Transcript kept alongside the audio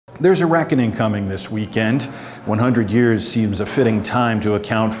There's a reckoning coming this weekend. 100 years seems a fitting time to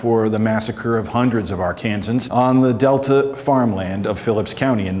account for the massacre of hundreds of Arkansans on the Delta farmland of Phillips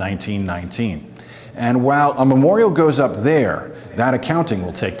County in 1919. And while a memorial goes up there, that accounting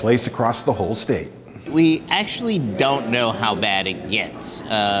will take place across the whole state. We actually don't know how bad it gets.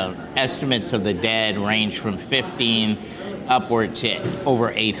 Estimates of the dead range from 15 upward to over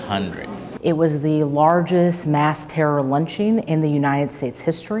 800. It was the largest mass terror lynching in the United States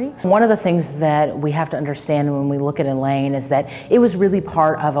history. One of the things that we have to understand when we look at Elaine is that it was really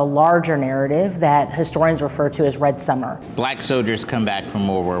part of a larger narrative that historians refer to as Red Summer. Black soldiers come back from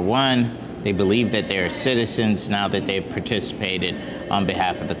World War I. They believe that they're citizens now that they've participated on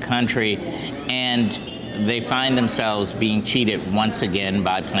behalf of the country, and they find themselves being cheated once again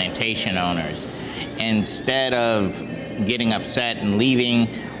by plantation owners. Instead of getting upset and leaving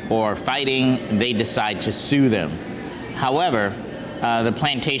or fighting, they decide to sue them. However, the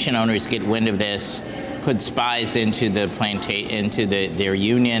plantation owners get wind of this, put spies into their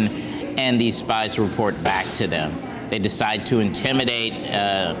union, and these spies report back to them. They decide to intimidate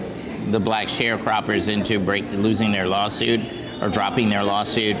the black sharecroppers into losing their lawsuit or dropping their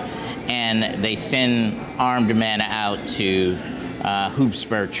lawsuit, and they send armed men out to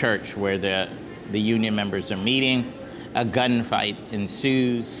Hoopspur Church where the union members are meeting. A gunfight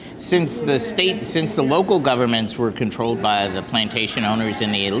ensues. Since the local governments were controlled by the plantation owners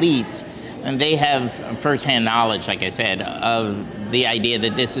and the elites, and they have firsthand knowledge, like I said, of the idea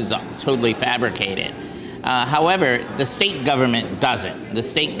that this is totally fabricated. However, the state government doesn't. The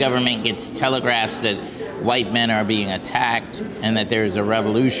state government gets telegraphs that white men are being attacked and that there's a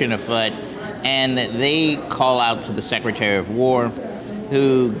revolution afoot, and they call out to the Secretary of War,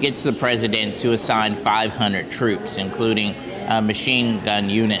 who gets the president to assign 500 troops, including machine gun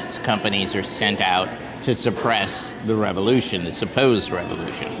units. Companies are sent out to suppress the revolution, the supposed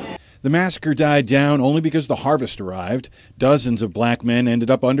revolution. The massacre died down only because the harvest arrived. Dozens of black men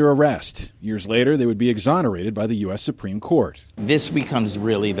ended up under arrest. Years later, they would be exonerated by the U.S. Supreme Court. This becomes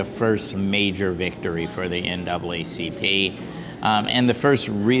really the first major victory for the NAACP and the first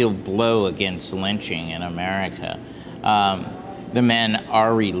real blow against lynching in America. The men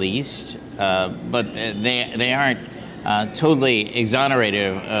are released, but they aren't totally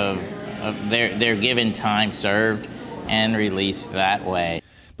exonerated they're given time served and released that way.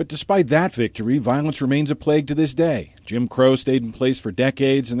 But despite that victory, violence remains a plague to this day. Jim Crow stayed in place for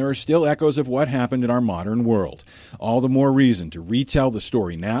decades, and there are still echoes of what happened in our modern world. All the more reason to retell the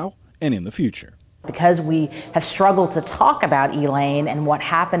story now and in the future. Because we have struggled to talk about Elaine and what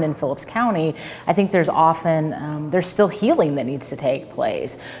happened in Phillips County, I think there's often, there's still healing that needs to take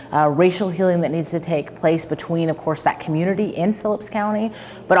place. Racial healing that needs to take place between, of course, that community in Phillips County,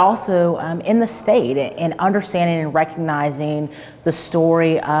 but also in the state, in understanding and recognizing the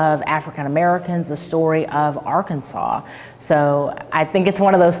story of African Americans, the story of Arkansas. So I think it's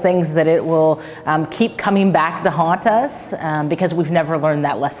one of those things that it will keep coming back to haunt us because we've never learned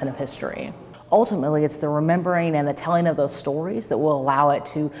that lesson of history. Ultimately, it's the remembering and the telling of those stories that will allow it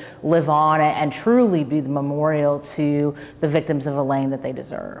to live on and truly be the memorial to the victims of Elaine that they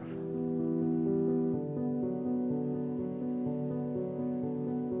deserve.